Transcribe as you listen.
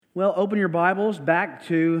Well, open your Bibles back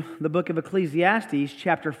to the book of Ecclesiastes,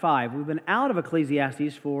 chapter 5. We've been out of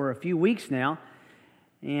Ecclesiastes for a few weeks now,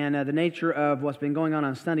 and the nature of what's been going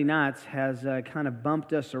on Sunday nights has kind of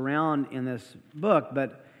bumped us around in this book,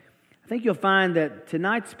 but I think you'll find that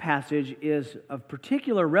tonight's passage is of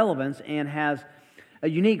particular relevance and has a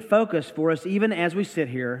unique focus for us even as we sit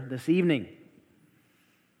here this evening.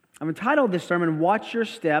 I've entitled this sermon, Watch Your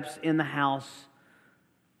Steps in the House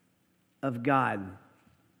of God.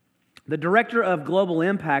 The director of Global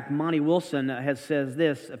Impact, Monty Wilson, has said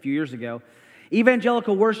this a few years ago: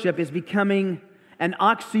 evangelical worship is becoming an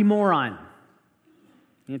oxymoron.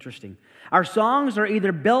 Interesting. Our songs are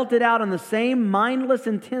either belted out on the same mindless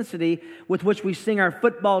intensity with which we sing our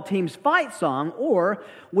football team's fight song, or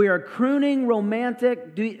we are crooning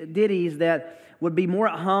romantic ditties that would be more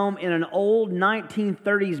at home in an old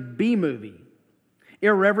 1930s B-movie.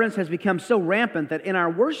 Irreverence has become so rampant that in our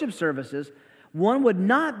worship services, one would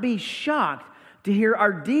not be shocked to hear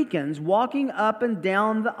our deacons walking up and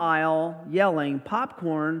down the aisle yelling,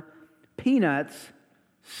 "Popcorn, peanuts,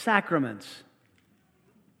 sacraments."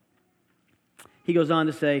 He goes on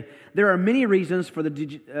to say, there are many reasons for the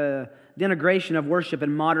denigration of worship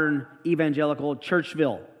in modern evangelical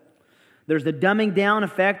Churchville. There's the dumbing down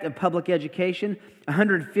effect of public education,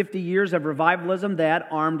 150 years of revivalism that,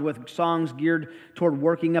 armed with songs geared toward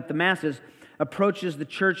working up the masses, approaches the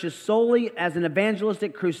churches solely as an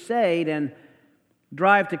evangelistic crusade and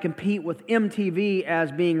drive to compete with MTV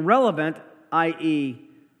as being relevant, i.e.,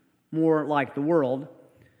 more like the world,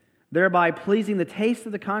 thereby pleasing the taste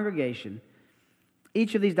of the congregation.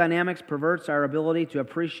 Each of these dynamics perverts our ability to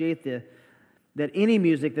appreciate that any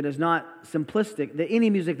music that is simplistic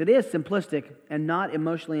and not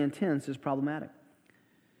emotionally intense is problematic.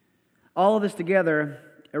 All of this together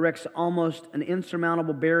erects almost an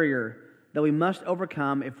insurmountable barrier that we must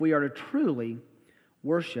overcome if we are to truly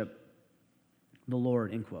worship the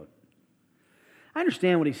Lord, end quote. I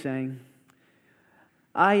understand what he's saying.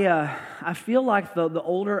 I feel like the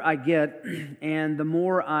older I get and the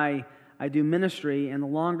more I do ministry and the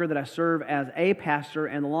longer that I serve as a pastor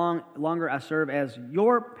and the longer I serve as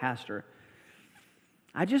your pastor,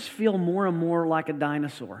 I just feel more and more like a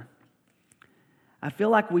dinosaur. I feel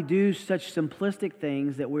like we do such simplistic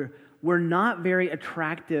things that we're not very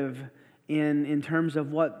attractive in terms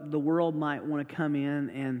of what the world might want to come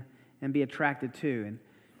in and be attracted to. And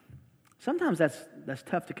sometimes that's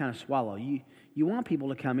tough to kind of swallow. You want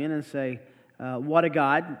people to come in and say, what a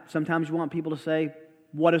God. Sometimes you want people to say,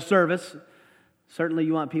 what a service. Certainly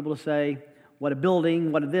you want people to say, what a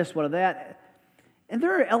building, what a this, what a that. And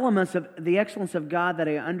there are elements of the excellence of God that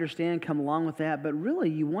I understand come along with that, but really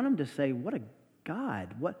you want them to say, what a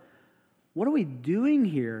God. What are we doing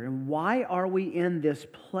here? And why are we in this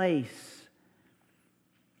place?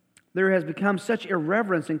 There has become such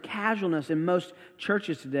irreverence and casualness in most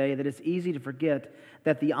churches today that it's easy to forget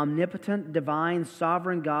that the omnipotent, divine,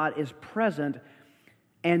 sovereign God is present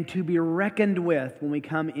and to be reckoned with when we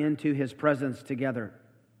come into His presence together.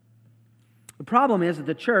 The problem is that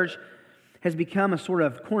the church has become a sort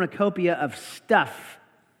of cornucopia of stuff.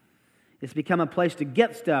 It's become a place to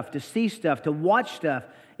get stuff, to see stuff, to watch stuff,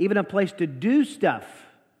 even a place to do stuff,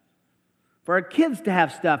 for our kids to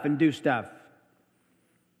have stuff and do stuff.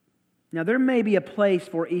 Now, there may be a place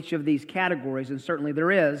for each of these categories, and certainly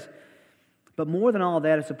there is, but more than all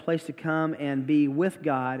that, it's a place to come and be with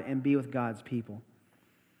God and be with God's people.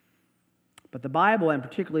 But the Bible, and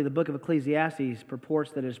particularly the book of Ecclesiastes,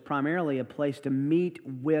 purports that it is primarily a place to meet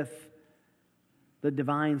with the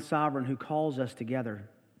divine sovereign who calls us together.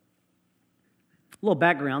 A little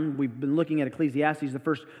background, we've been looking at Ecclesiastes. The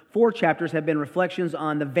first 4 chapters have been reflections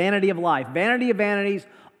on the vanity of life. Vanity of vanities,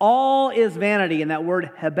 all is vanity. And that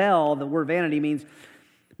word hebel, the word vanity, means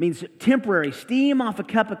temporary, steam off a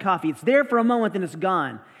cup of coffee. It's there for a moment, then it's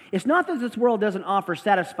gone. It's not that this world doesn't offer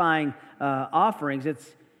satisfying offerings.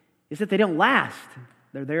 It's that they don't last.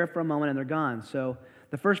 They're there for a moment and they're gone. So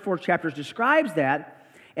the first 4 chapters describes that,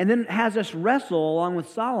 and then has us wrestle, along with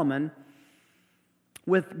Solomon,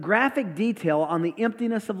 with graphic detail on the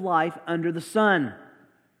emptiness of life under the sun.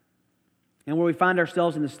 And where we find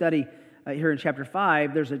ourselves in the study here in chapter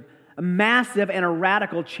 5, there's a massive and a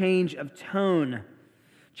radical change of tone.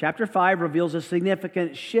 Chapter 5 reveals a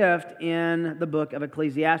significant shift in the book of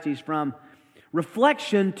Ecclesiastes from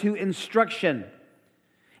reflection to instruction.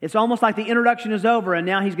 It's almost like the introduction is over and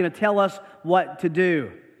now he's going to tell us what to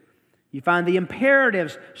do. You find the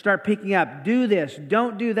imperatives start picking up. Do this,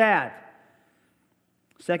 don't do that.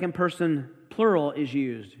 Second person plural is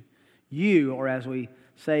used. You, or as we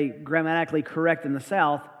say grammatically correct in the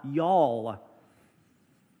South, y'all.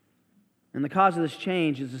 And the cause of this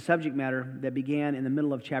change is the subject matter that began in the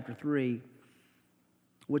middle of chapter 3,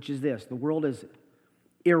 which is this: the world is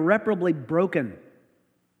irreparably broken.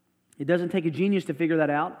 It doesn't take a genius to figure that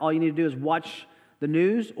out. All you need to do is watch the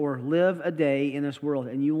news or live a day in this world,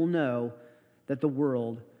 and you will know that the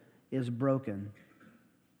world is broken.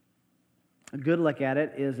 A good look at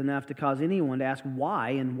it is enough to cause anyone to ask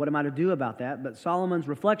why and what am I to do about that. But Solomon's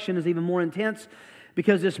reflection is even more intense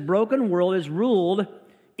because this broken world is ruled,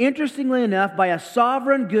 interestingly enough, by a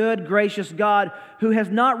sovereign, good, gracious God who has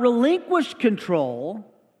not relinquished control,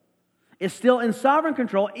 is still in sovereign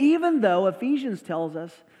control, even though Ephesians tells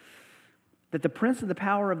us that the prince of the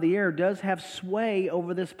power of the air does have sway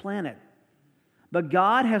over this planet. But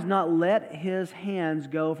God has not let His hands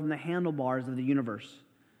go from the handlebars of the universe.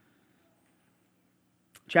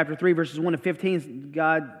 Chapter 3, verses 1 to 15,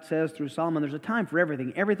 God says through Solomon, there's a time for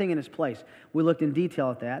everything in its place. We looked in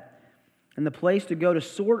detail at that. And the place to go to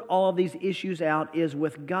sort all of these issues out is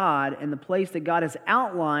with God, and the place that God has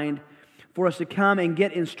outlined for us to come and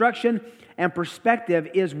get instruction and perspective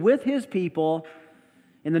is with His people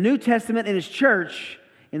in the New Testament, in His church,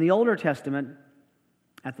 in the Older Testament,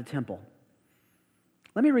 at the temple.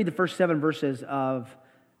 Let me read the first 7 verses of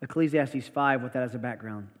Ecclesiastes 5 with that as a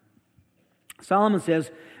background. Solomon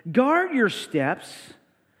says, "Guard your steps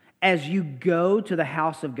as you go to the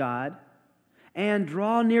house of God, and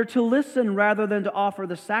draw near to listen rather than to offer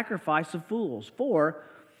the sacrifice of fools, for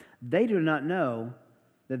they do not know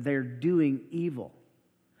that they're doing evil.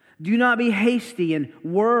 Do not be hasty in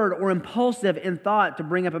word or impulsive in thought to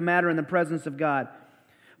bring up a matter in the presence of God.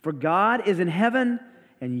 For God is in heaven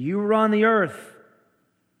and you are on the earth.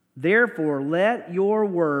 Therefore, let your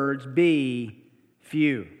words be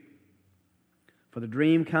few. For the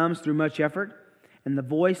dream comes through much effort, and the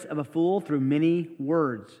voice of a fool through many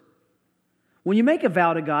words. When you make a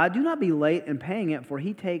vow to God, do not be late in paying it, for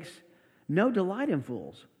He takes no delight in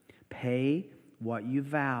fools. Pay what you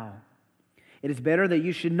vow. It is better that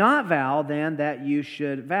you should not vow than that you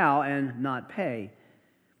should vow and not pay.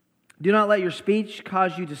 Do not let your speech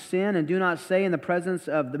cause you to sin, and do not say in the presence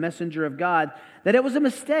of the messenger of God that it was a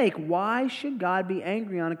mistake. Why should God be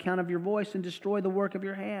angry on account of your voice and destroy the work of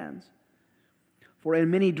your hands? For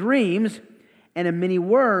in many dreams and in many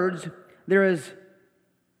words there is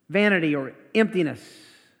vanity or emptiness.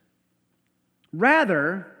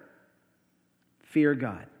 Rather, fear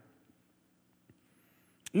God."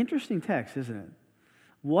 Interesting text, isn't it?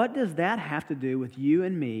 What does that have to do with you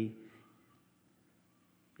and me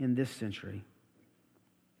in this century?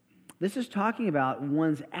 This is talking about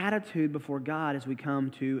one's attitude before God as we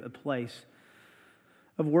come to a place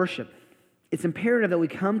of worship. It's imperative that we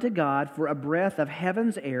come to God for a breath of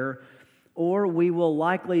heaven's air, or we will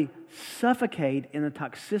likely suffocate in the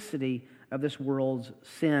toxicity of this world's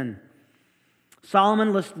sin.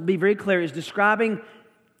 Solomon, let's be very clear, is describing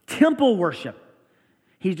temple worship.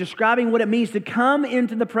 He's describing what it means to come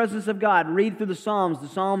into the presence of God. Read through the Psalms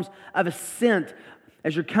of ascent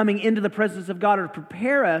as you're coming into the presence of God, or to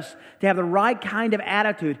prepare us to have the right kind of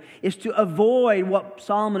attitude, is to avoid what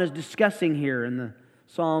Solomon is discussing here in the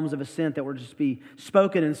Psalms of ascent that were just be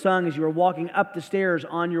spoken and sung as you were walking up the stairs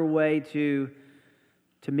on your way to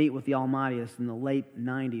meet with the Almighty. It's in the late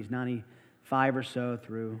 90s, 95 or so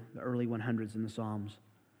through the early 100s in the Psalms.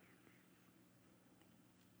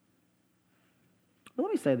 But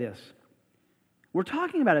let me say this. We're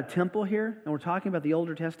talking about a temple here, and we're talking about the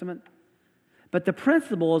Older Testament, but the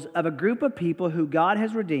principles of a group of people who God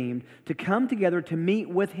has redeemed to come together to meet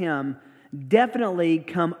with Him definitely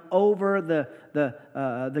come over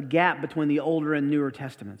the gap between the Older and Newer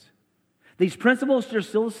Testaments. These principles are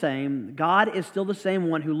still the same. God is still the same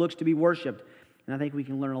one who looks to be worshipped. And I think we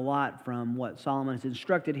can learn a lot from what Solomon has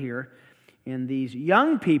instructed here in these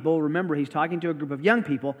young people. Remember, he's talking to a group of young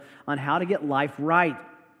people on how to get life right.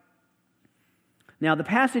 Now, the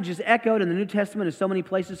passage is echoed in the New Testament in so many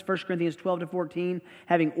places. 1 Corinthians 12 to 14,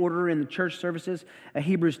 having order in the church services.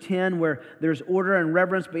 Hebrews 10, where there's order and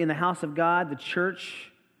reverence in the house of God, the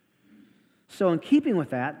church. So in keeping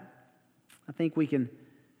with that, I think we can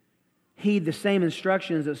heed the same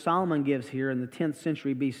instructions that Solomon gives here in the 10th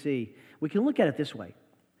century BC. We can look at it this way.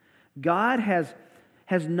 God has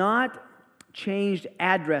not changed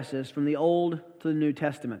addresses from the Old to the New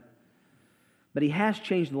Testament, but He has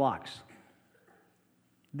changed locks.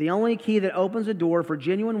 The only key that opens the door for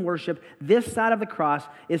genuine worship this side of the cross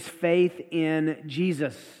is faith in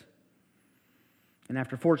Jesus. And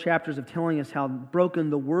after 4 chapters of telling us how broken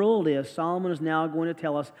the world is, Solomon is now going to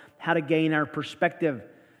tell us how to gain our perspective,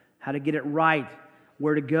 how to get it right,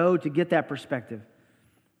 where to go to get that perspective,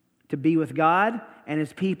 to be with God and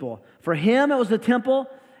His people. For him, it was the temple,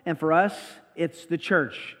 and for us, it's the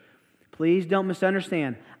church. Please don't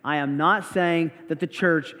misunderstand. I am not saying that the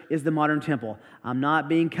church is the modern temple. I'm not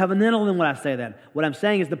being covenantal in what I say that. What I'm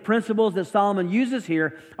saying is the principles that Solomon uses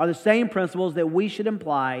here are the same principles that we should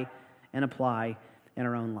apply in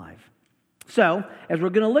our own life. So, as we're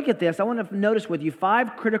going to look at this, I want to notice with you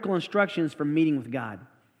 5 critical instructions for meeting with God.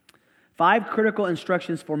 5 critical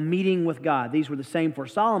instructions for meeting with God. These were the same for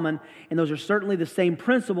Solomon, and those are certainly the same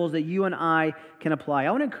principles that you and I can apply.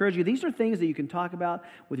 I want to encourage you, these are things that you can talk about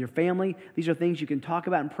with your family. These are things you can talk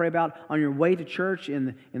about and pray about on your way to church,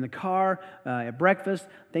 in the car, at breakfast,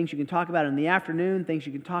 things you can talk about in the afternoon, things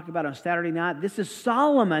you can talk about on Saturday night. This is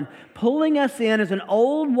Solomon pulling us in as an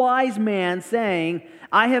old wise man saying,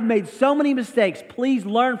 I have made so many mistakes. Please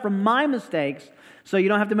learn from my mistakes so you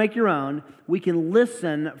don't have to make your own. We can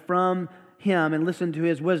listen from him and listen to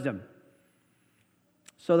his wisdom.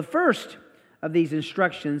 So the first of these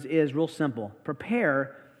instructions is real simple.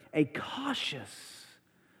 Prepare a cautious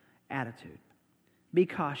attitude. Be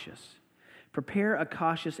cautious. Prepare a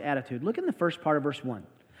cautious attitude. Look in the first part of verse 1.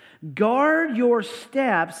 Guard your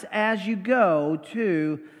steps as you go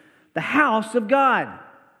to the house of God.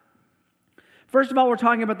 First of all, we're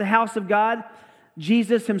talking about the house of God.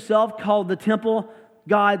 Jesus himself called the temple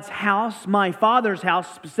God's house, my Father's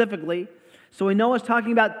house specifically. So we know it's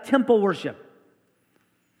talking about temple worship.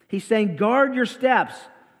 He's saying, guard your steps.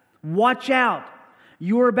 Watch out.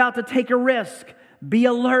 You are about to take a risk. Be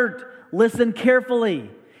alert. Listen carefully.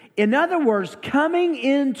 In other words, coming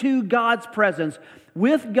into God's presence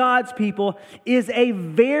with God's people is a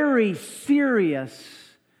very serious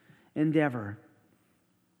endeavor.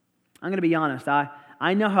 I'm going to be honest.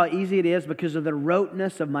 I know how easy it is because of the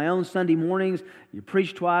roteness of my own Sunday mornings. You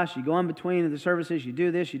preach twice, you go in between the services, you do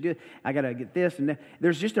this, I got to get this and that.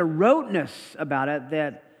 There's just a roteness about it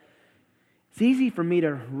that it's easy for me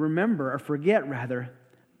to remember, or forget rather,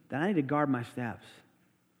 that I need to guard my steps.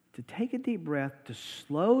 To take a deep breath, to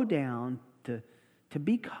slow down, to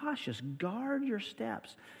be cautious. Guard your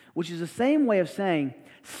steps, which is the same way of saying,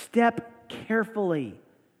 step carefully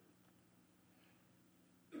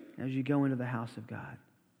as you go into the house of God.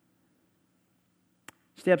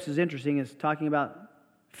 Steps is interesting. It's talking about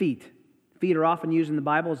feet. Feet are often used in the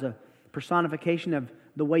Bible as a personification of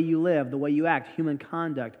the way you live, the way you act, human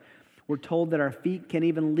conduct. We're told that our feet can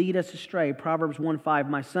even lead us astray. Proverbs 1:5,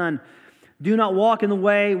 my son, do not walk in the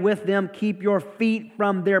way with them. Keep your feet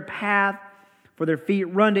from their path, for their feet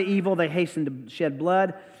run to evil. They hasten to shed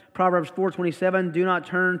blood. Proverbs 4:27, do not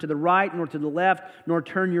turn to the right nor to the left, nor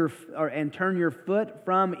turn your foot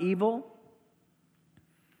from evil.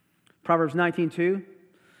 Proverbs 19:2,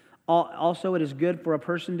 also it is good for a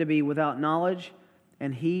person to be without knowledge,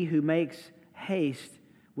 and he who makes haste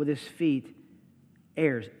with his feet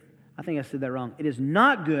errs. I think I said that wrong. It is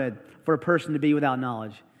not good for a person to be without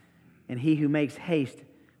knowledge, and he who makes haste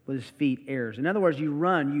with his feet errs. In other words, you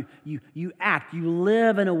run, you act, you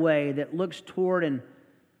live in a way that looks toward and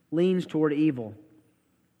leans toward evil.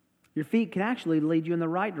 Your feet can actually lead you in the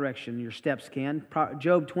right direction. Your steps can.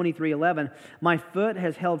 Job 23:11, my foot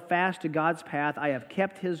has held fast to God's path. I have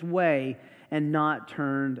kept his way and not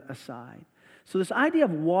turned aside. So this idea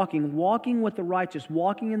of walking with the righteous,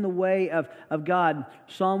 walking in the way of God,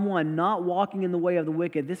 Psalm 1, not walking in the way of the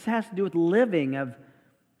wicked, this has to do with living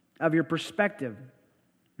of your perspective.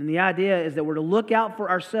 And the idea is that we're to look out for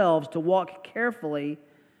ourselves, to walk carefully,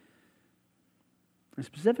 and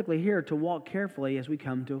specifically here, to walk carefully as we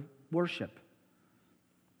come to worship.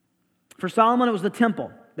 For Solomon, it was the temple,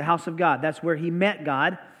 the house of God. That's where he met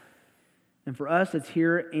God. And for us, it's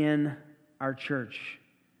here in our church,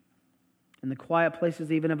 in the quiet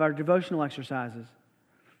places even of our devotional exercises.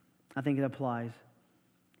 I think it applies.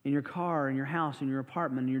 In your car, in your house, in your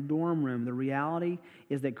apartment, in your dorm room, the reality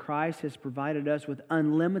is that Christ has provided us with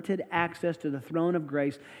unlimited access to the throne of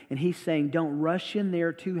grace, and he's saying, don't rush in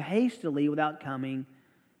there too hastily without coming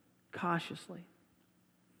cautiously.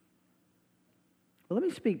 Well, let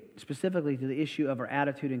me speak specifically to the issue of our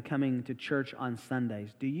attitude in coming to church on Sundays.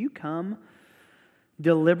 Do you come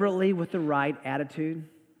deliberately with the right attitude?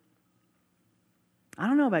 I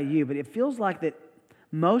don't know about you, but it feels like that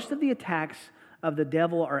most of the attacks of the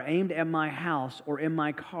devil are aimed at my house or in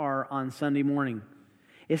my car on Sunday morning.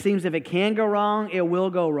 It seems if it can go wrong, it will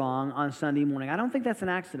go wrong on Sunday morning. I don't think that's an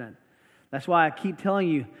accident. That's why I keep telling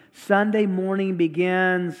you, Sunday morning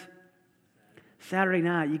begins Saturday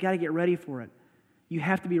night. You got to get ready for it. You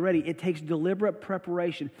have to be ready. It takes deliberate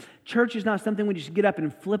preparation. Church is not something we just get up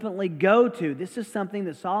and flippantly go to. This is something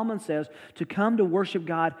that Solomon says to come to worship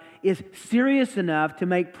God is serious enough to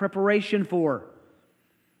make preparation for.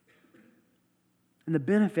 And the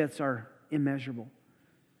benefits are immeasurable.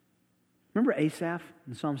 Remember Asaph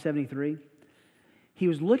in Psalm 73? he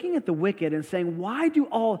was looking at the wicked and saying, why do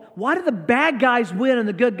the bad guys win and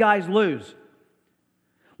the good guys lose?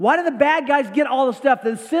 Why do the bad guys get all the stuff?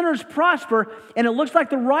 The sinners prosper and it looks like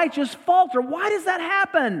the righteous falter. Why does that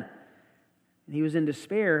happen? And he was in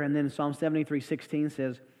despair. And then Psalm 73:16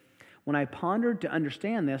 says, when I pondered to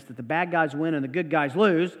understand this, that the bad guys win and the good guys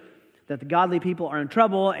lose, that the godly people are in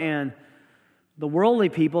trouble and the worldly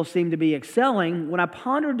people seem to be excelling, when I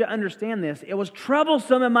pondered to understand this, it was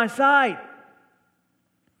troublesome in my sight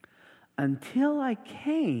until I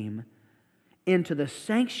came into the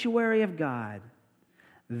sanctuary of God.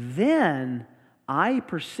 Then I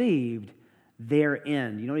perceived their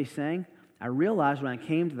end. You know what he's saying? I realized when I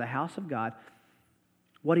came to the house of God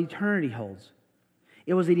what eternity holds.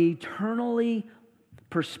 It was an eternally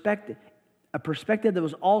perspective, a perspective that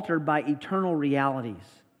was altered by eternal realities.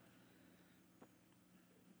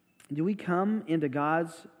 Do we come into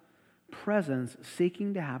God's presence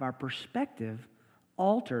seeking to have our perspective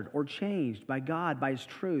altered or changed by God, by His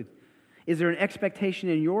truth? Is there an expectation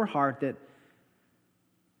in your heart that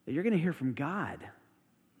you're going to hear from God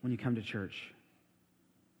when you come to church?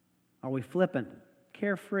 Are we flippant,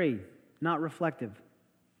 carefree, not reflective?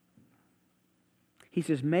 He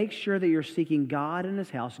says, make sure that you're seeking God in His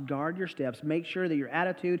house. Guard your steps. Make sure that your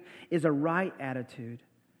attitude is a right attitude.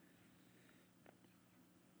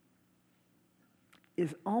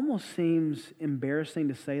 It almost seems embarrassing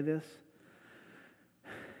to say this.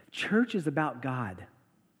 Church is about God.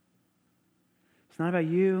 It's not about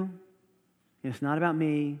you. It's not about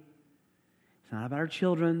me. It's not about our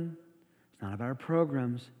children. It's not about our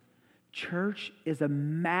programs. Church is a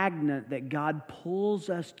magnet that God pulls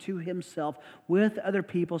us to Himself with other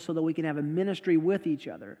people so that we can have a ministry with each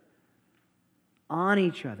other, on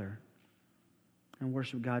each other, and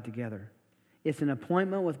worship God together. It's an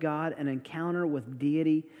appointment with God, an encounter with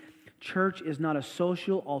deity. Church is not a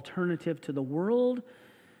social alternative to the world.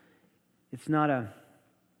 It's not a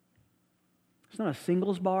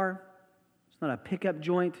singles bar. It's not a pickup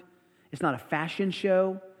joint. It's not a fashion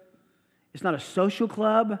show. It's not a social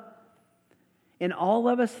club. And all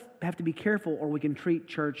of us have to be careful or we can treat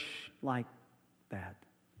church like that.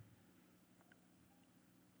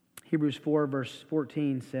 Hebrews 4 verse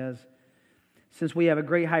 14 says, since we have a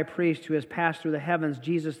great high priest who has passed through the heavens,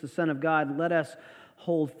 Jesus the Son of God, let us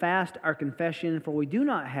hold fast our confession, for we do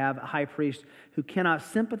not have a high priest who cannot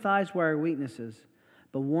sympathize with our weaknesses,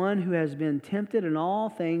 but one who has been tempted in all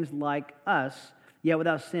things like us, yet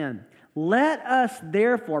without sin. Let us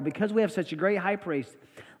therefore, because we have such a great high priest,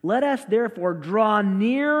 let us therefore draw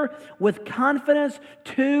near with confidence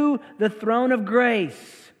to the throne of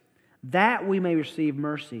grace, that we may receive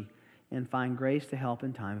mercy and find grace to help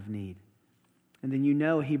in time of need. And then you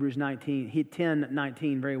know Hebrews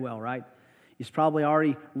 10:19 very well, right? It's probably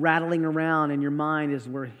already rattling around in your mind as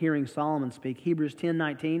we're hearing Solomon speak. Hebrews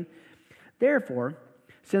 10:19. Therefore,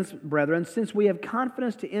 brethren, since we have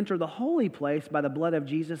confidence to enter the holy place by the blood of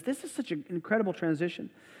Jesus, this is such an incredible transition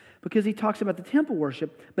because he talks about the temple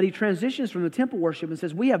worship, but he transitions from the temple worship and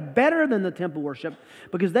says we have better than the temple worship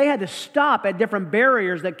because they had to stop at different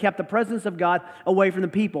barriers that kept the presence of God away from the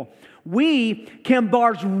people. We can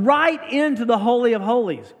barge right into the Holy of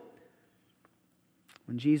Holies.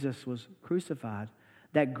 When Jesus was crucified,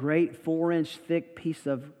 that great 4-inch thick piece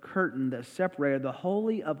of curtain that separated the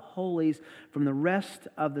Holy of Holies from the rest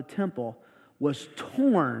of the temple was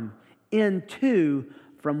torn in two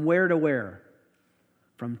from where to where?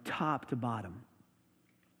 From top to bottom.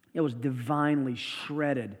 It was divinely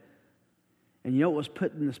shredded. And you know what was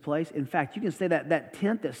put in this place? In fact, you can say that that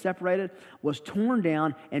tent that separated was torn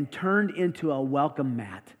down and turned into a welcome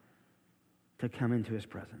mat to come into His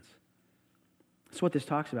presence. That's what this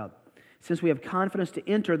talks about. Since we have confidence to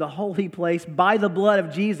enter the holy place by the blood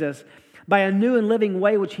of Jesus, by a new and living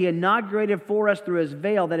way which He inaugurated for us through His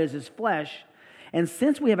veil, that is His flesh, and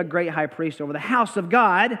since we have a great high priest over the house of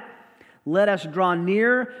God, let us draw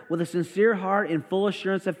near with a sincere heart in full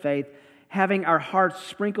assurance of faith, having our hearts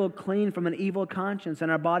sprinkled clean from an evil conscience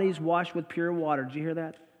and our bodies washed with pure water. Did you hear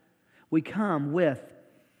that? We come with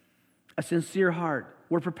a sincere heart.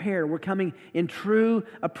 We're prepared. We're coming in true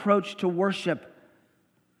approach to worship.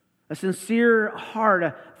 A sincere heart,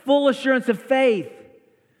 a full assurance of faith.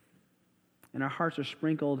 And our hearts are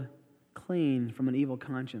sprinkled clean from an evil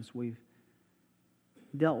conscience. We've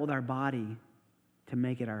dealt with our body to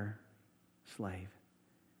make it our slave.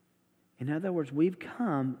 In other words, we've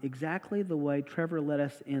come exactly the way Trevor led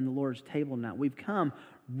us in the Lord's table now. We've come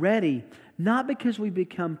ready, not because we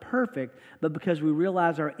become perfect, but because we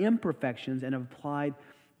realize our imperfections and have applied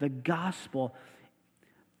the gospel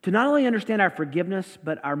to not only understand our forgiveness,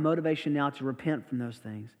 but our motivation now to repent from those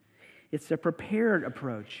things. It's a prepared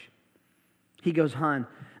approach. He goes on,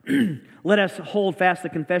 let us hold fast the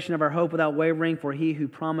confession of our hope without wavering, for he who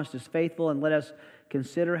promised is faithful, and let us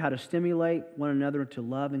consider how to stimulate one another to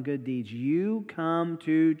love and good deeds. You come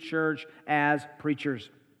to church as preachers,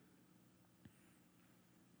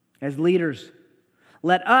 as leaders.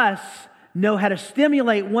 Let us know how to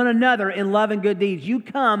stimulate one another in love and good deeds. You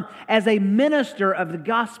come as a minister of the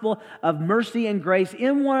gospel of mercy and grace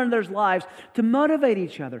in one another's lives to motivate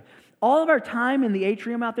each other. All of our time in the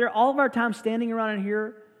atrium out there, all of our time standing around in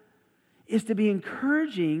here is to be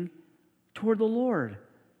encouraging toward the Lord.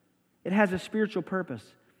 It has a spiritual purpose.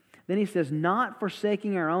 Then he says, not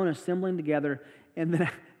forsaking our own assembling together. And then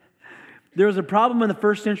there was a problem in the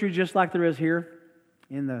first century just like there is here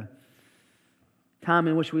in the time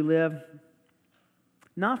in which we live.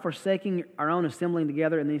 Not forsaking our own assembling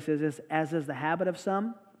together. And then he says this, as is the habit of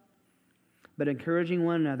some, but encouraging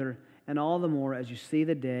one another, and all the more as you see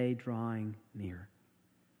the day drawing near.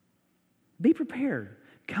 Be prepared.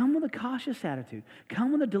 Come with a cautious attitude.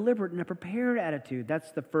 Come with a deliberate and a prepared attitude.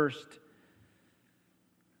 That's the first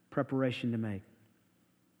preparation to make.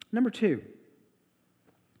 Number 2,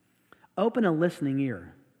 open a listening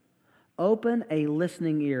ear. Open a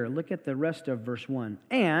listening ear. Look at the rest of verse 1.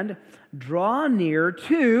 And draw near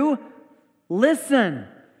to listen,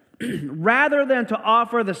 rather than to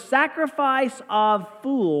offer the sacrifice of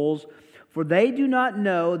fools, for they do not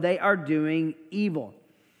know they are doing evil.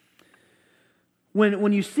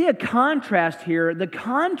 When you see a contrast here, the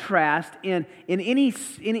contrast in any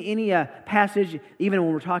passage, even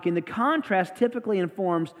when we're talking, the contrast typically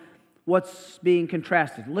informs what's being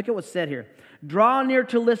contrasted. Look at what's said here. Draw near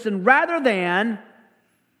to listen rather than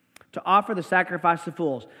to offer the sacrifice of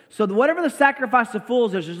fools. So whatever the sacrifice of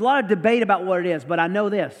fools is, there's a lot of debate about what it is, but I know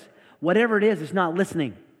this. Whatever it is, it's not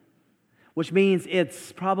listening, which means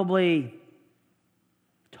it's probably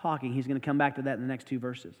talking. He's going to come back to that in the next 2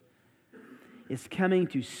 verses. It's coming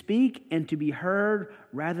to speak and to be heard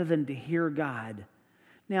rather than to hear God.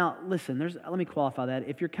 Now, listen, let me qualify that.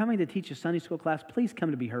 If you're coming to teach a Sunday school class, please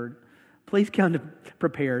come to be heard. Please come to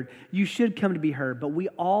prepared. You should come to be heard, but we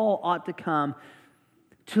all ought to come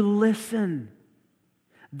to listen.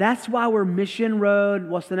 That's why we're Mission Road.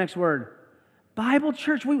 What's the next word? Bible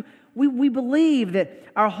Church. We believe that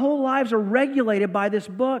our whole lives are regulated by this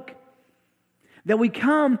book. That we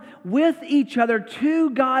come with each other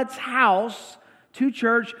to God's house, to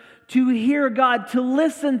church, to hear God, to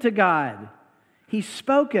listen to God. He's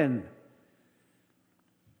spoken.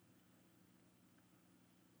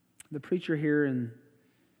 The preacher here in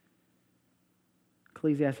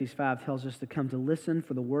Ecclesiastes 5 tells us to come to listen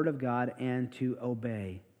for the word of God and to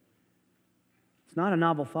obey. It's not a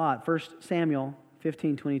novel thought. 1 Samuel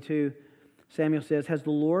 15:22, Samuel says, Has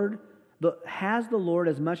the Lord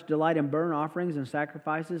as much delight in burnt offerings and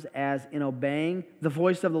sacrifices as in obeying the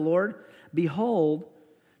voice of the Lord? Behold,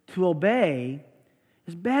 to obey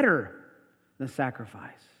is better than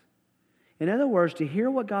sacrifice. In other words, to hear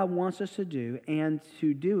what God wants us to do and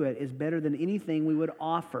to do it is better than anything we would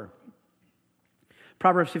offer.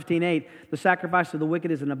 Proverbs 15:8, the sacrifice of the wicked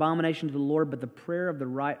is an abomination to the Lord, but the prayer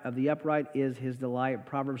of the upright is his delight.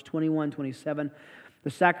 Proverbs 21:27, the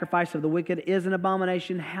sacrifice of the wicked is an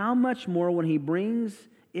abomination. How much more when he brings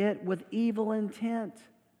it with evil intent?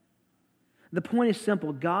 The point is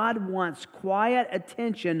simple. God wants quiet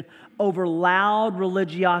attention over loud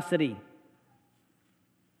religiosity.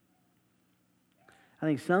 I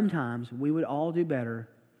think sometimes we would all do better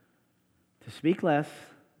to speak less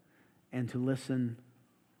and to listen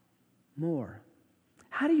more.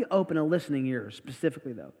 How do you open a listening ear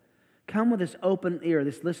specifically, though? Come with this open ear,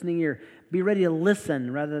 this listening ear. Be ready to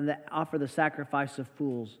listen rather than to offer the sacrifice of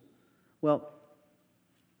fools. Well,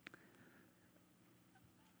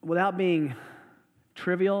 without being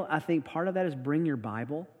trivial, I think part of that is bring your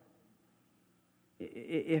Bible.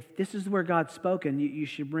 If this is where God's spoken, you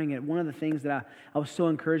should bring it. One of the things that I was so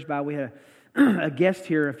encouraged by, we had a guest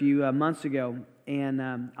here a few months ago, and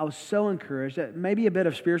I was so encouraged, maybe a bit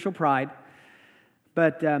of spiritual pride,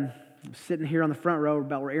 but sitting here on the front row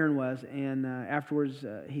about where Aaron was, and afterwards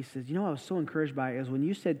he says, I was so encouraged by it, is when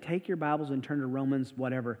you said, take your Bibles and turn to Romans,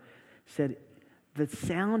 whatever, said the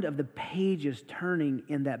sound of the pages turning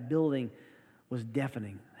in that building was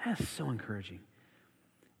deafening. That's so encouraging.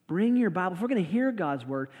 Bring your Bible. If we're going to hear God's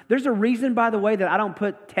Word, there's a reason, by the way, that I don't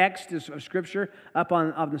put text of Scripture up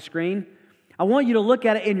on the screen. I want you to look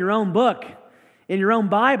at it in your own book, in your own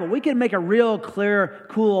Bible. We can make a real clear,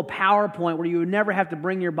 cool PowerPoint where you would never have to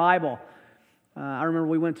bring your Bible. I remember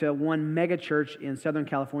we went to one mega church in Southern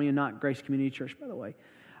California, not Grace Community Church, by the way.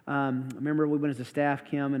 I remember we went as a staff,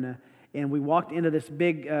 Kim, and we walked into this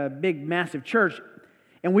big, massive church,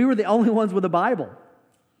 and we were the only ones with a Bible.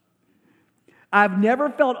 I've never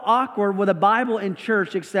felt awkward with a Bible in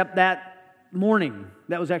church except that morning.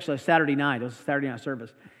 That was actually a Saturday night. It was a Saturday night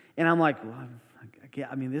service. And I'm like, well,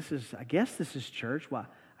 I guess this is church. Well,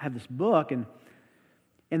 I have this book. And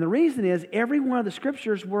the reason is every one of the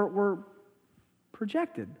scriptures were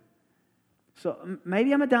projected. So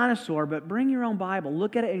maybe I'm a dinosaur, but bring your own Bible.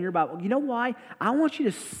 Look at it in your Bible. You know why? I want you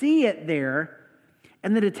to see it there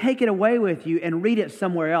and then to take it away with you and read it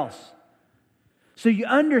somewhere else. So you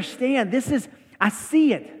understand, I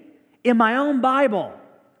see it in my own Bible.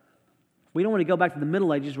 We don't want to go back to the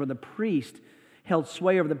Middle Ages where the priest held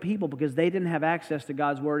sway over the people because they didn't have access to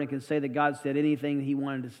God's Word and could say that God said anything He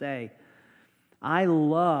wanted to say. I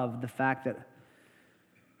love the fact that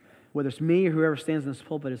whether it's me or whoever stands in this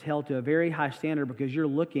pulpit is held to a very high standard because you're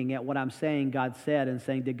looking at what I'm saying God said and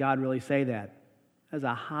saying, did God really say that? That's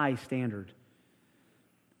a high standard.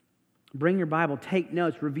 Bring your Bible, take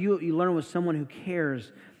notes, review what you learn with someone who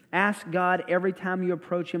cares. Ask God every time you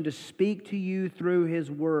approach Him to speak to you through His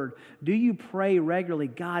Word. Do you pray regularly?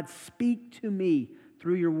 God, speak to me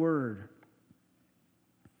through your Word.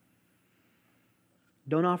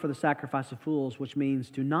 Don't offer the sacrifice of fools, which means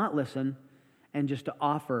to not listen and just to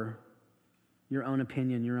offer your own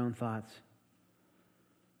opinion, your own thoughts.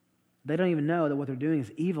 They don't even know that what they're doing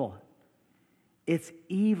is evil. It's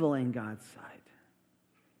evil in God's sight.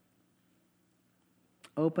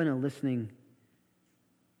 Open a listening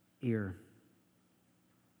ear.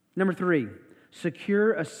 Number 3,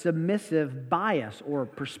 secure a submissive bias or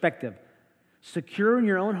perspective. Secure in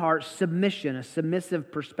your own heart submission, a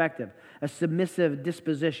submissive perspective, a submissive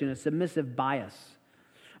disposition, a submissive bias.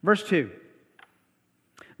 Verse 2.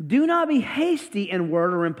 Do not be hasty in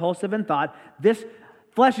word or impulsive in thought. This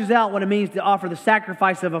fleshes out what it means to offer the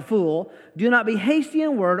sacrifice of a fool. Do not be hasty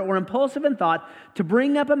in word or impulsive in thought to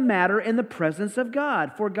bring up a matter in the presence of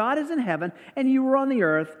God. For God is in heaven and you are on the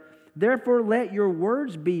earth. Therefore let your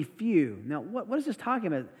words be few. Now, what is this talking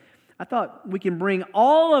about? I thought we can bring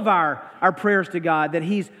all of our prayers to God, that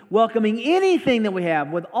He's welcoming anything that we have.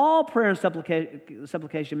 With all prayer and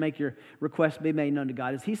supplication, make your requests be made known to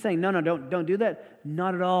God. Is He saying, no, don't do that?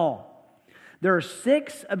 Not at all. There are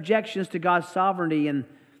 6 objections to God's sovereignty and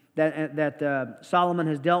that Solomon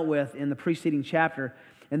has dealt with in the preceding chapter.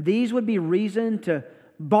 And these would be reason to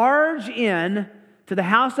barge in to the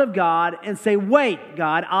house of God and say, wait,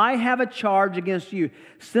 God, I have a charge against you.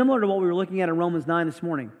 Similar to what we were looking at in Romans 9 this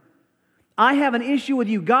morning. I have an issue with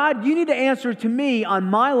you. God, you need to answer to me on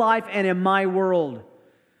my life and in my world.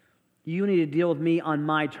 You need to deal with me on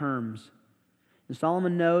my terms. And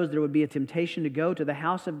Solomon knows there would be a temptation to go to the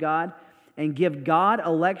house of God and give God a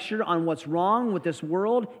lecture on what's wrong with this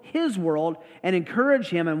world, His world, and encourage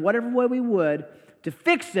Him in whatever way we would to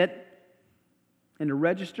fix it and to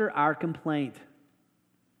register our complaint.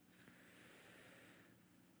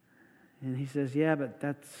 And he says, yeah, but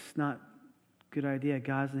that's not a good idea.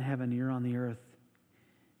 God's in heaven, you're on the earth.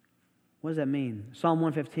 What does that mean? Psalm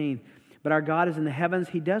 115, but our God is in the heavens.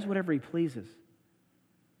 He does whatever He pleases.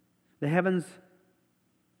 The heavens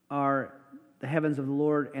are the heavens of the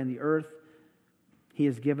Lord, and the earth He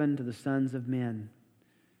has given to the sons of men.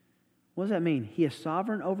 What does that mean? He is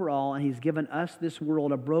sovereign over all, and He's given us this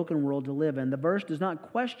world, a broken world, to live in. The verse does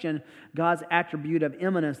not question God's attribute of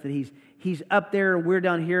immanence, that He's up there and we're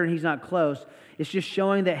down here and He's not close. It's just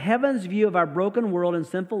showing that heaven's view of our broken world and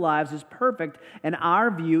sinful lives is perfect, and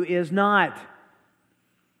our view is not.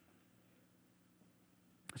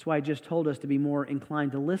 That's why He just told us to be more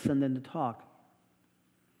inclined to listen than to talk.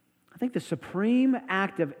 I think the supreme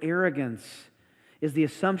act of arrogance is the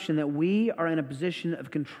assumption that we are in a position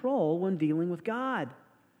of control when dealing with God.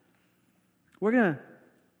 We're going to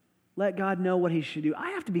let God know what He should do.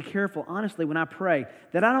 I have to be careful, honestly, when I pray,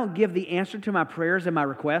 that I don't give the answer to my prayers and my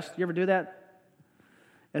requests. You ever do that?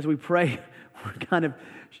 As we pray, we're kind of,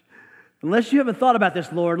 unless you haven't thought about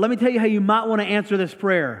this, Lord, let me tell you how you might want to answer this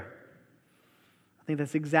prayer. I think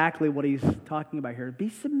that's exactly what He's talking about here. Be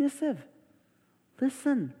submissive.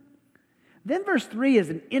 Listen. Then verse 3 is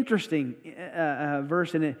an interesting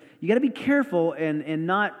verse, and you got to be careful and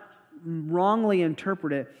not wrongly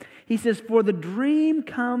interpret it. He says, for the dream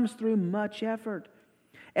comes through much effort,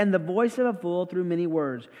 and the voice of a fool through many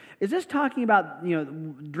words. Is this talking about,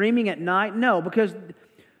 dreaming at night? No, because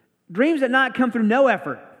dreams at night come through no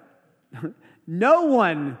effort. No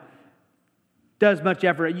one does much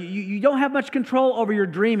effort. You don't have much control over your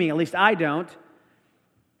dreaming, at least I don't.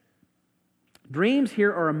 Dreams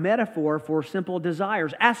here are a metaphor for simple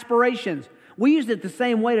desires, aspirations. We use it the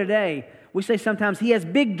same way today. We say sometimes, he has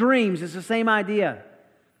big dreams. It's the same idea.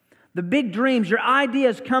 The big dreams, your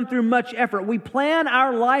ideas come through much effort. We plan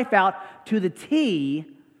our life out to the T,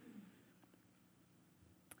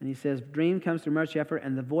 And he says, dream comes through much effort,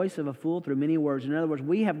 and the voice of a fool through many words. In other words,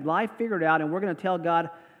 we have life figured out, and we're going to tell God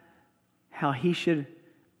how He should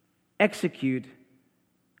execute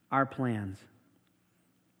our plans.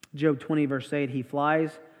 Job 20, verse 8, He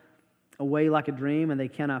flies away like a dream, and they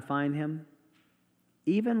cannot find Him.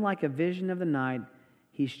 Even like a vision of the night,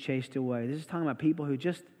 He's chased away. This is talking about people who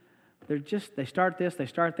they start this, they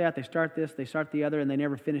start that, they start this, they start the other, and they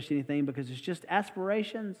never finish anything because it's just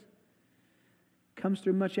aspirations. Comes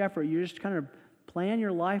through much effort. You just kind of plan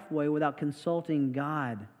your life away without consulting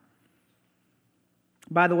God.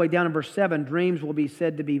 By the way, down in verse 7, dreams will be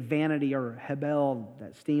said to be vanity or hebel,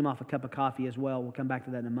 that steam off a cup of coffee as well. We'll come back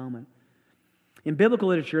to that in a moment. In biblical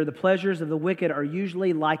literature, the pleasures of the wicked are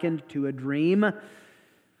usually likened to a dream.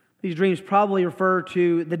 These dreams probably refer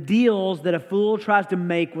to the deals that a fool tries to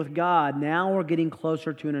make with God. Now we're getting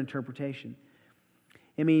closer to an interpretation.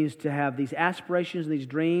 It means to have these aspirations and these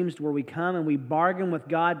dreams where we come and we bargain with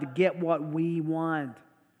God to get what we want.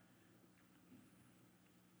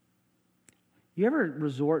 You ever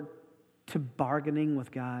resort to bargaining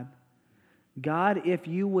with God? God, if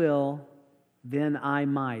you will, then I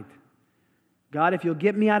might. God, if you'll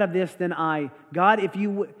get me out of this, then I. God, if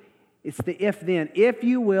you... It's the if-then. If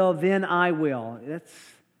you will, then I will.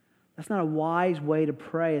 That's not a wise way to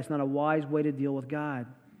pray. It's not a wise way to deal with God.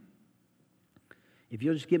 If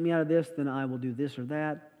you'll just get me out of this, then I will do this or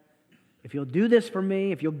that. If you'll do this for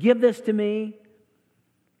me, if you'll give this to me.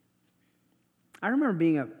 I remember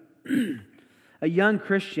being a young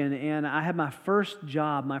Christian, and I had my first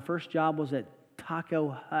job. My first job was at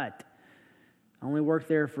Taco Hut. I only worked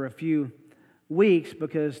there for a few weeks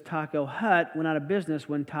because Taco Hut went out of business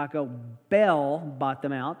when Taco Bell bought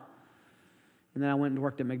them out. And then I went and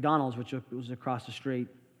worked at McDonald's, which was across the street.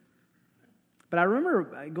 But I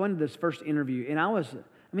remember going to this first interview, and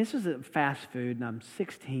this was a fast food, and I'm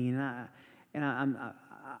 16, and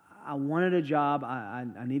I wanted a job. I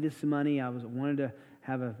needed some money. I wanted to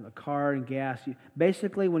have a car and gas.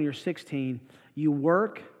 Basically, when you're 16, you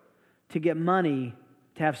work to get money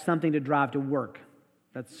to have something to drive to work.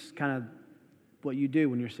 That's kind of what you do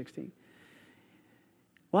when you're 16.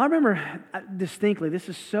 Well, I remember distinctly, this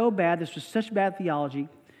is so bad. This was such bad theology.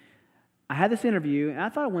 I had this interview, and I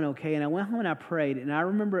thought it went okay, and I went home and I prayed, and I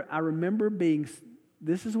remember being,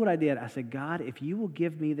 this is what I did. I said, God, if you will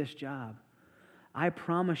give me this job, I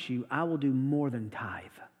promise you I will do more than tithe.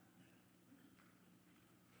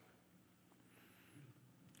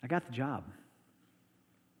 I got the job.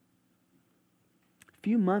 A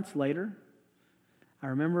few months later, I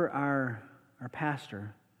remember our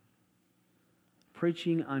pastor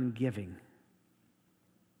preaching on giving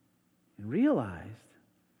and realized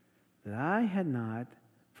that I had not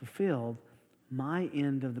fulfilled my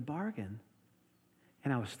end of the bargain.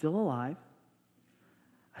 And I was still alive.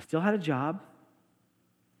 I still had a job.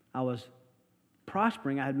 I was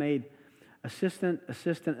prospering. I had made assistant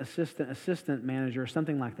manager or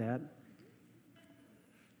something like that.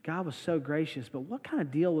 God was so gracious, but what kind of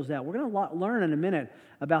deal was that? We're going to learn in a minute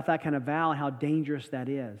about that kind of vow and how dangerous that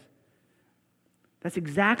is. That's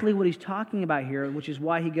exactly what he's talking about here, which is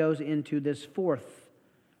why he goes into this fourth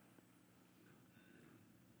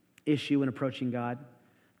issue in approaching God.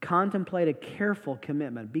 Contemplate a careful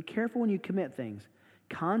commitment. Be careful when you commit things.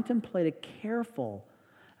 Contemplate a careful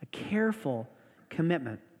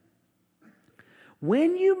commitment.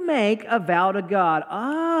 When you make a vow to God,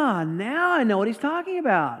 now I know what he's talking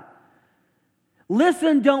about.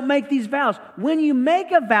 Listen, don't make these vows. When you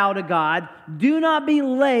make a vow to God, do not be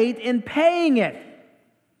late in paying it.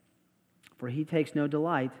 For he takes no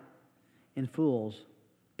delight in fools.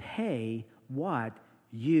 Pay what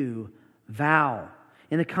you vow.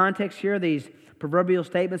 In the context here, these proverbial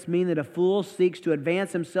statements mean that a fool seeks to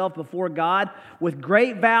advance himself before God with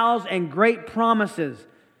great vows and great promises.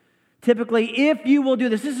 Typically, if you will do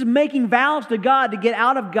this is making vows to God to get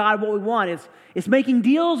out of God what we want. It's making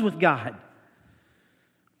deals with God.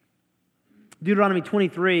 Deuteronomy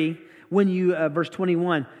 23, verse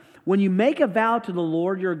 21, when you make a vow to the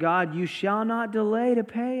Lord your God, you shall not delay to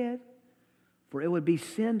pay it, for it would be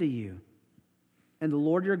sin to you, and the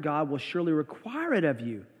Lord your God will surely require it of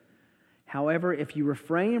you. However, if you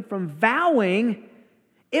refrain from vowing,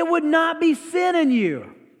 it would not be sin in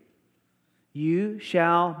you. You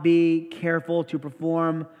shall be careful to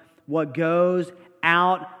perform what goes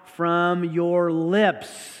out from your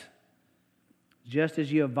lips, just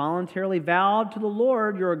as you have voluntarily vowed to the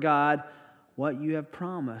Lord your God what you have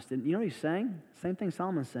promised. And you know what he's saying? Same thing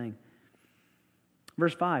Solomon's saying.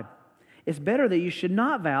 Verse 5, it's better that you should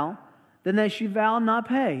not vow than that you vow and not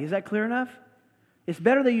pay. Is that clear enough? It's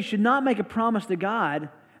better that you should not make a promise to God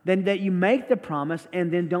than that you make the promise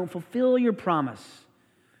and then don't fulfill your promise.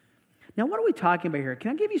 Now, what are we talking about here?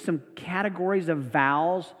 Can I give you some categories of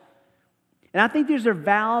vows? And I think these are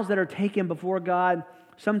vows that are taken before God,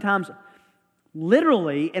 sometimes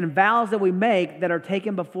literally, and vows that we make that are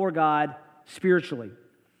taken before God spiritually.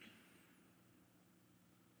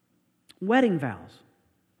 Wedding vows.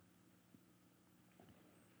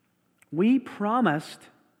 We promised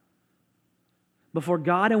before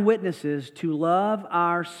God and witnesses to love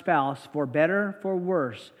our spouse for better, for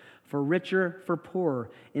worse, for richer, for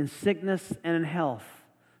poorer, in sickness and in health,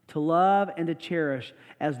 to love and to cherish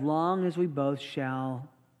as long as we both shall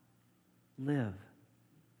live.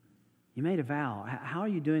 You made a vow. How are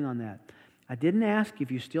you doing on that? I didn't ask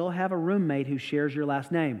if you still have a roommate who shares your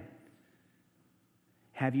last name.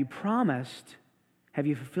 Have you promised, have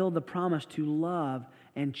you fulfilled the promise to love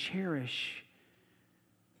and cherish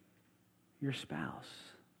your spouse?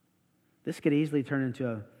 This could easily turn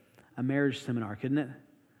into a marriage seminar, couldn't it?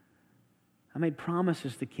 I made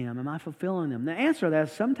promises to Kim. Am I fulfilling them? The answer to that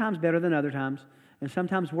is sometimes better than other times, and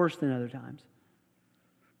sometimes worse than other times.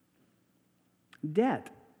 Debt.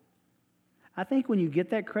 I think when you get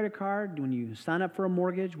that credit card, when you sign up for a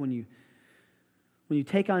mortgage, when you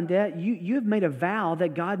take on debt, you have made a vow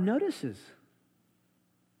that God notices.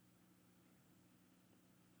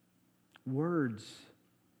 Words.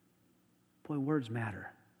 Boy, words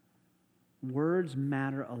matter. Words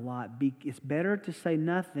matter a lot. It's better to say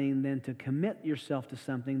nothing than to commit yourself to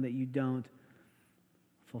something that you don't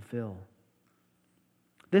fulfill.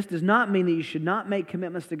 This does not mean that you should not make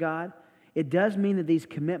commitments to God. It does mean that these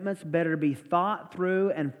commitments better be thought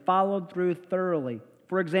through and followed through thoroughly.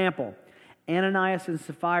 For example, Ananias and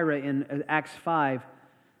Sapphira in Acts 5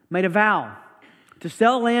 made a vow to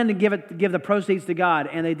sell land and give the proceeds to God.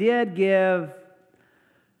 And they did give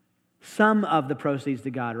some of the proceeds to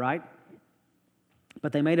God, right?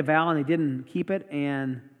 But they made a vow and they didn't keep it,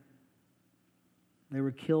 and they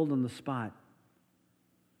were killed on the spot.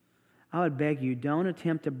 I would beg you, don't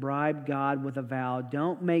attempt to bribe God with a vow.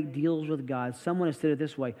 Don't make deals with God. Someone has said it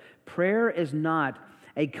this way: prayer is not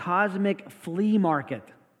a cosmic flea market.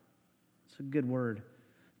 It's a good word.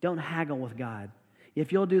 Don't haggle with God.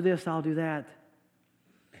 If you'll do this, I'll do that.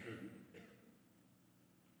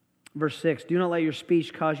 Verse 6, do not let your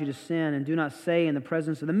speech cause you to sin, and do not say in the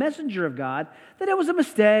presence of the messenger of God that it was a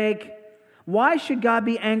mistake. Why should God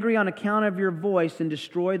be angry on account of your voice and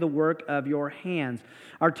destroy the work of your hands?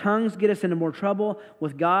 Our tongues get us into more trouble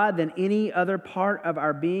with God than any other part of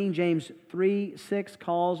our being. James 3:6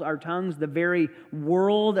 calls our tongues the very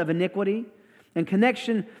world of iniquity. And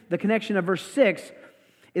the connection of verse 6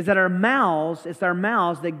 is that it's our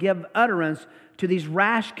mouths that give utterance to these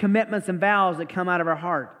rash commitments and vows that come out of our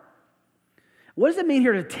heart. What does it mean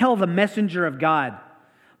here to tell the messenger of God?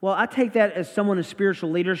 Well, I take that as someone in spiritual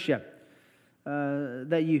leadership.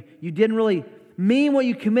 That you didn't really mean what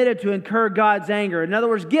you committed to incur God's anger. In other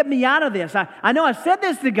words, get me out of this. I know I said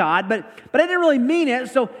this to God, but I didn't really mean it,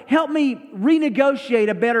 so help me renegotiate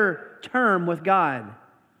a better term with God.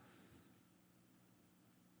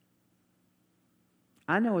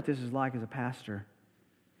 I know what this is like as a pastor.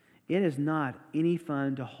 It is not any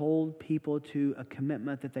fun to hold people to a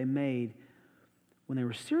commitment that they made when they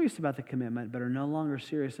were serious about the commitment, but are no longer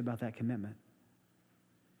serious about that commitment.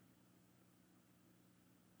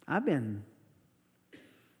 I've been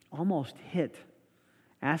almost hit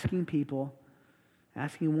asking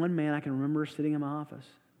one man I can remember sitting in my office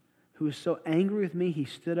who was so angry with me, he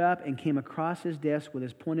stood up and came across his desk with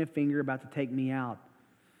his pointed finger about to take me out.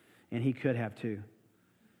 And he could have too.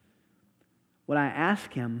 When I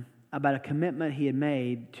asked him about a commitment he had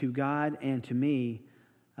made to God and to me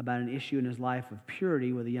about an issue in his life of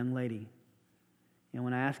purity with a young lady, and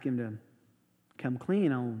when I asked him to come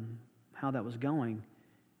clean on how that was going,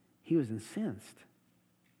 he was incensed.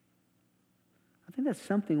 I think that's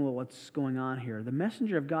something with what's going on here. The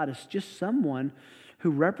messenger of God is just someone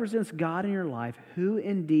who represents God in your life, who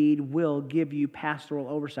indeed will give you pastoral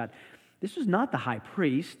oversight. This was not the high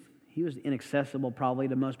priest. He was inaccessible probably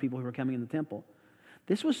to most people who were coming in the temple.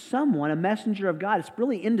 This was someone, a messenger of God. It's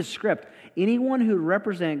really indescript. Anyone who would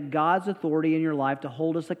represent God's authority in your life to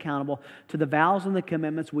hold us accountable to the vows and the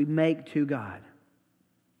commitments we make to God.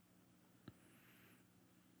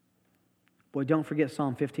 Boy, don't forget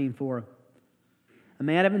Psalm 15:4. A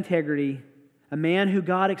man of integrity, a man who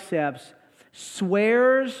God accepts,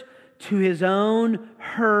 swears to his own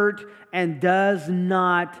hurt and does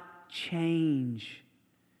not change.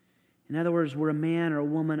 In other words, we're a man or a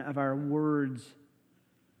woman of our words.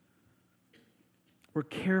 We're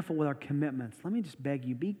careful with our commitments. Let me just beg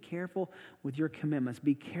you, be careful with your commitments.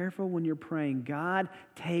 Be careful when you're praying. God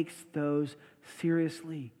takes those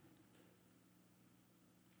seriously.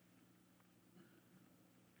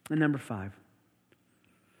 And number 5,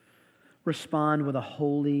 respond with a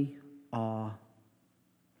holy awe,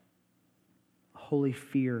 holy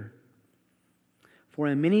fear. For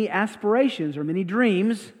in many aspirations or many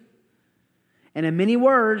dreams, and in many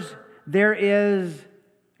words, there is,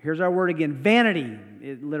 here's our word again, vanity.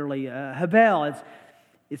 It literally, havel.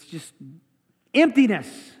 It's just emptiness.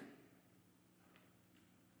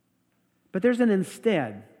 But there's an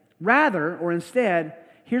instead. Rather, or instead,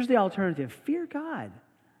 here's the alternative. Fear God.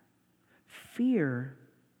 Fear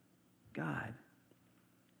God.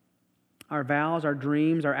 Our vows, our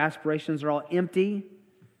dreams, our aspirations are all empty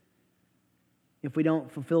if we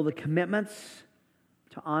don't fulfill the commitments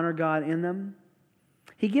to honor God in them.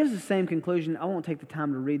 He gives the same conclusion. I won't take the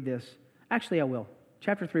time to read this. Actually, I will.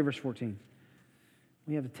 Chapter 3, verse 14.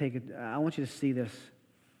 We have to take it. I want you to see this.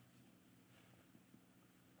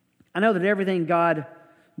 I know that everything God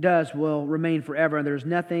does will remain forever, and there's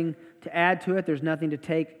nothing to add to it. There's nothing to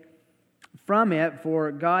take from it,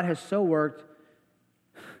 for God has so worked.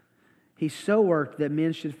 He's so worked that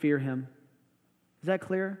men should fear Him. Is that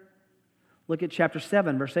clear? Look at chapter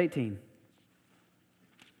 7, verse 18.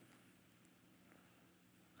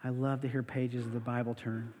 I love to hear pages of the Bible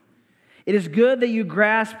turn. It is good that you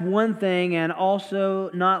grasp one thing and also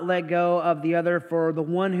not let go of the other, for the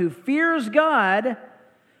one who fears God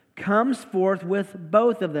comes forth with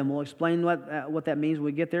both of them. We'll explain what that means when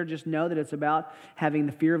we get there. Just know that it's about having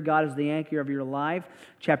the fear of God as the anchor of your life.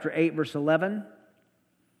 Chapter 8, verse 11.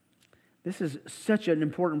 This is such an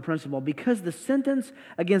important principle because the sentence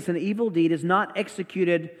against an evil deed is not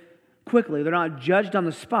executed quickly. They're not judged on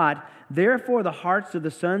the spot. Therefore, the hearts of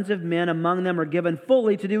the sons of men among them are given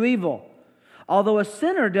fully to do evil. Although a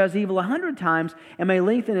sinner does evil 100 times and may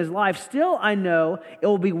lengthen his life, still I know it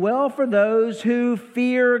will be well for those who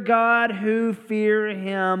fear God, who fear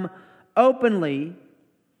Him openly.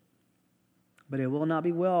 But it will not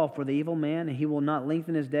be well for the evil man, and he will not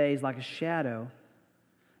lengthen his days like a shadow,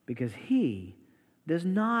 because he does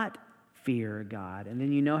not fear God. And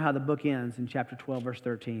then you know how the book ends in chapter 12, verse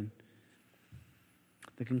 13.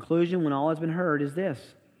 The conclusion, when all has been heard, is this: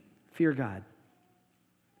 fear God.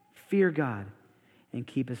 Fear God and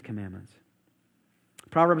keep His commandments.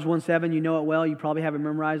 Proverbs 1:7, you know it well. You probably have it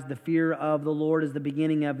memorized. The fear of the Lord is the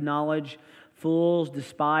beginning of knowledge. Fools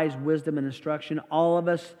despise wisdom and instruction. All of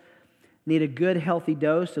us need a good, healthy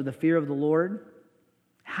dose of the fear of the Lord.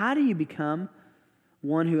 How do you become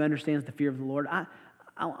one who understands the fear of the Lord?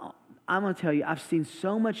 I'm going to tell you, I've seen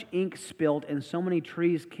so much ink spilt and so many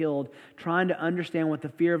trees killed trying to understand what the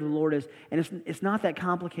fear of the Lord is, and it's not that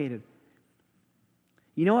complicated.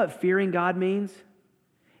 You know what fearing God means?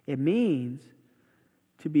 It means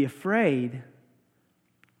to be afraid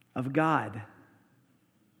of God. And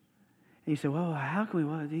you say, well, how can we?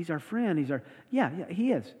 Well, He's our friend. Yeah,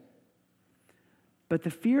 He is. But the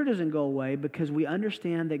fear doesn't go away because we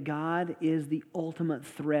understand that God is the ultimate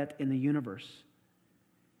threat in the universe.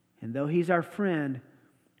 And though He's our friend,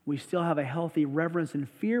 we still have a healthy reverence and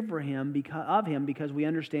fear for Him because we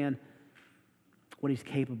understand what He's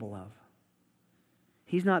capable of.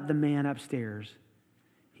 He's not the man upstairs.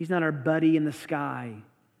 He's not our buddy in the sky.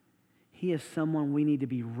 He is someone we need to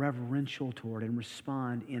be reverential toward and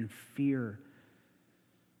respond in fear.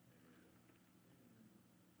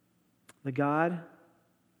 The God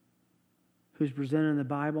who's presented in the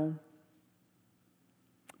Bible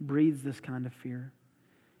breathes this kind of fear.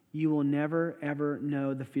 You will never, ever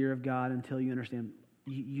know the fear of God until you understand.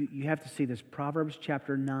 You have to see this. Proverbs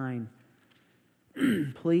chapter 9.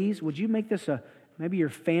 Please, would you make this maybe your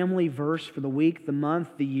family verse for the week, the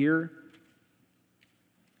month, the year?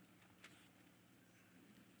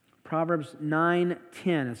 Proverbs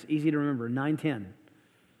 9:10. It's easy to remember. 9:10.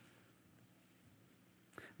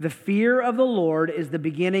 The fear of the Lord is the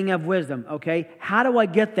beginning of wisdom. Okay, how do I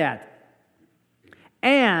get that?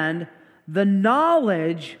 And the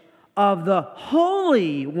knowledge of the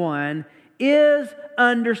Holy One is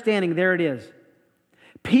understanding. There it is.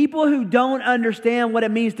 People who don't understand what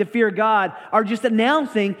it means to fear God are just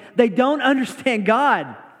announcing they don't understand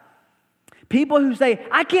God. People who say,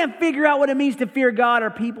 I can't figure out what it means to fear God,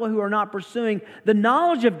 are people who are not pursuing the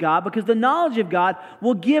knowledge of God, because the knowledge of God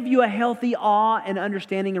will give you a healthy awe and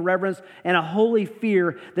understanding and reverence and a holy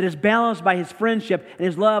fear that is balanced by His friendship and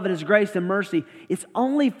His love and His grace and mercy. It's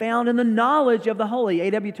only found in the knowledge of the Holy.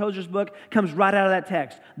 A.W. Tozer's book comes right out of that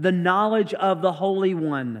text. The knowledge of the Holy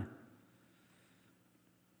One.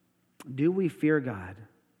 Do we fear God?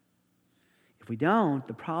 If we don't,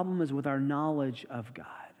 the problem is with our knowledge of God.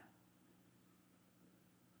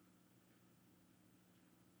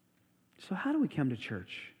 So how do we come to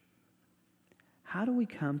church? How do we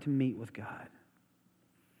come to meet with God?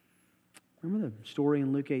 Remember the story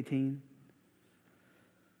in Luke 18?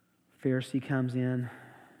 Pharisee comes in.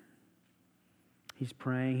 He's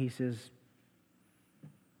praying. He says,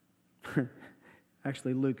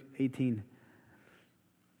 actually Luke 18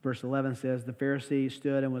 verse 11 says, the Pharisee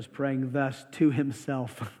stood and was praying thus to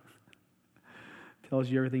himself. Tells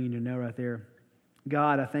you everything you need to know right there.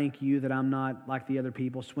 God, I thank you that I'm not like the other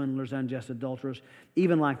people, swindlers, unjust adulterers,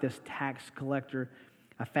 even like this tax collector.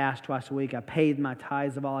 I fast twice a week. I paid my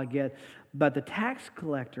tithes of all I get. But the tax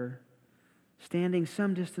collector, standing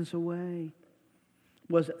some distance away,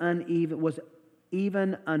 was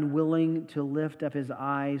even unwilling to lift up his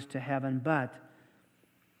eyes to heaven, but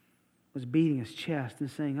was beating his chest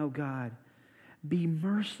and saying, oh God, be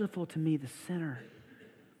merciful to me, the sinner.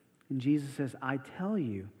 And Jesus says, I tell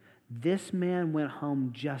you, this man went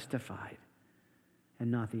home justified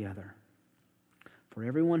and not the other. For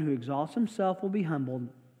everyone who exalts himself will be humbled,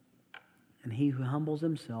 and he who humbles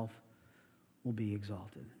himself will be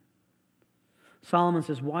exalted. Solomon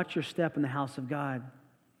says, watch your step in the house of God.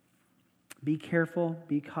 Be careful,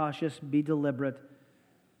 be cautious, be deliberate.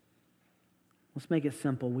 Let's make it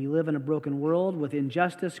simple. We live in a broken world with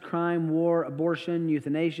injustice, crime, war, abortion,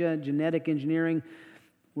 euthanasia, genetic engineering.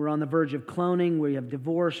 We're on the verge of cloning. We have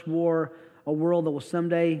divorce, war, a world that will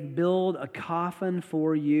someday build a coffin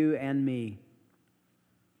for you and me.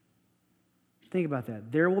 Think about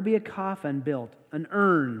that. There will be a coffin built, an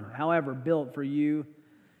urn, however, built for you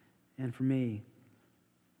and for me.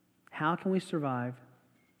 How can we survive?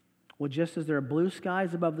 Well, just as there are blue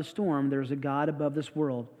skies above the storm, there's a God above this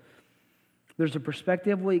world. There's a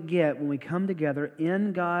perspective we get when we come together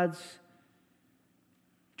in God's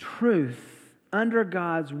truth, under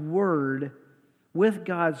God's word, with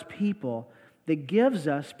God's people, that gives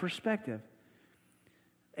us perspective.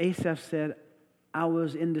 Asaph said, I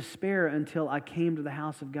was in despair until I came to the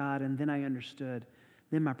house of God, and then I understood.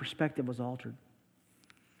 Then my perspective was altered.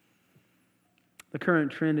 The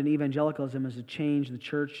current trend in evangelicalism is to change the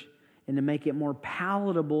church and to make it more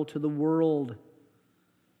palatable to the world.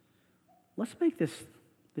 Let's make this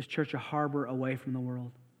church a harbor away from the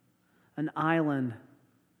world, an island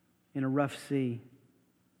in a rough sea.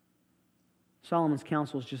 Solomon's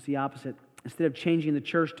counsel is just the opposite. Instead of changing the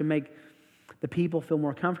church to make the people feel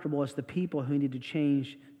more comfortable, it's the people who need to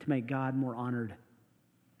change to make God more honored.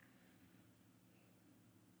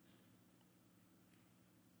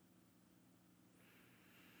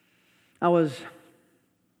 I was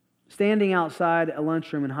standing outside a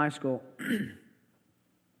lunchroom in high school, and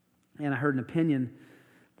I heard an opinion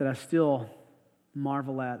that I still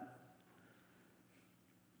marvel at.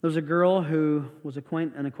 There was a girl who was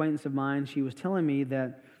an acquaintance of mine. She was telling me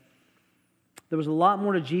that there was a lot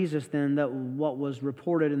more to Jesus than what was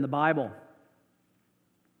reported in the Bible.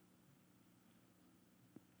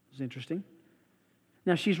 It was interesting.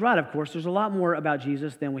 Now, she's right, of course. There's a lot more about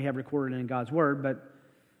Jesus than we have recorded in God's Word, but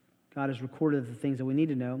God has recorded the things that we need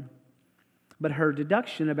to know. But her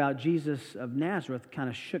deduction about Jesus of Nazareth kind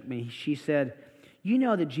of shook me. She said, you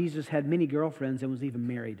know that Jesus had many girlfriends and was even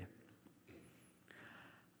married.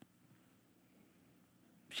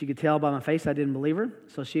 She could tell by my face I didn't believe her,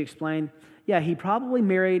 so she explained, yeah, he probably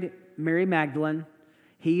married Mary Magdalene.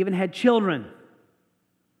 He even had children.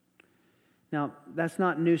 Now, that's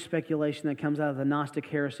not new speculation that comes out of the Gnostic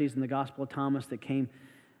heresies in the Gospel of Thomas that came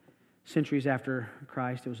centuries after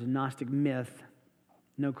Christ. It was a Gnostic myth.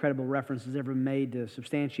 No credible reference is ever made to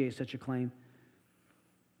substantiate such a claim.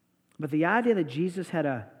 But the idea that Jesus had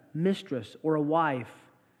a mistress or a wife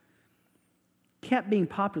kept being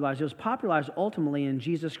popularized. It was popularized ultimately in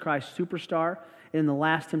Jesus Christ Superstar and in the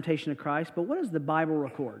Last Temptation of Christ. But what does the Bible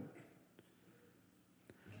record?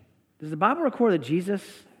 Does the Bible record that Jesus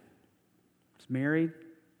was married?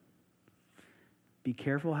 Be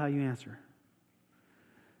careful how you answer,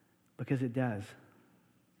 because it does.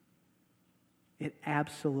 It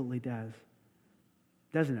absolutely does.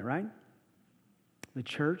 Doesn't it, right? The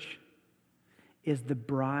church is the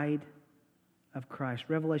bride of Christ.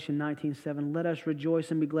 Revelation 19:7, let us rejoice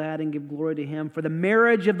and be glad and give glory to Him for the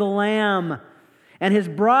marriage of the Lamb. And His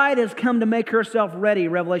bride has come to make herself ready.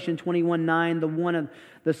 Revelation 21:9, the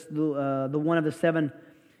one of the seven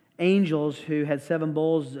angels who had seven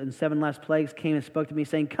bowls and seven last plagues came and spoke to me,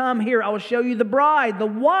 saying, come here, I will show you the bride, the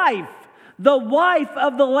wife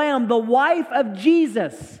of the Lamb, the wife of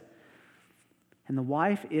Jesus. And the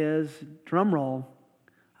wife is, drum roll,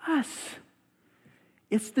 us.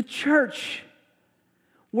 It's the church.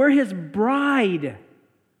 We're His bride.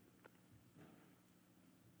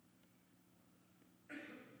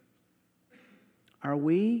 Are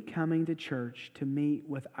we coming to church to meet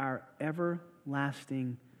with our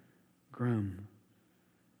everlasting groom,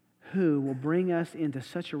 who will bring us into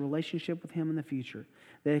such a relationship with Him in the future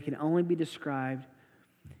that it can only be described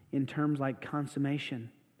in terms like consummation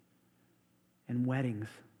and weddings.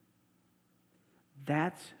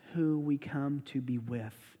 That's who we come to be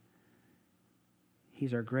with.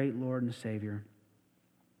 He's our great Lord and Savior.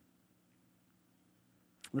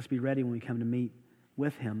 Let's be ready when we come to meet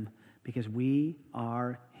with Him because we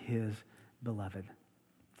are His beloved.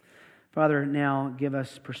 Father, now give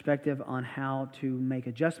us perspective on how to make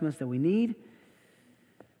adjustments that we need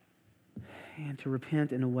and to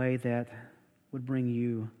repent in a way that would bring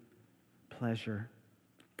you pleasure.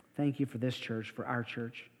 Thank you for this church, for our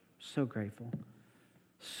church. So grateful.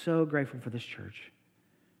 So grateful for this church.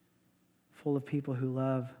 Full of people who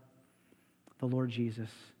love the Lord Jesus,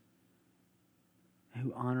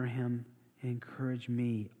 who honor Him and encourage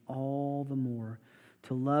me all the more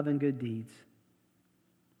to love and good deeds.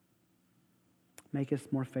 Make us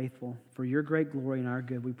more faithful. For your great glory and our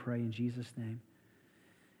good, we pray in Jesus' name.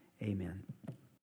 Amen.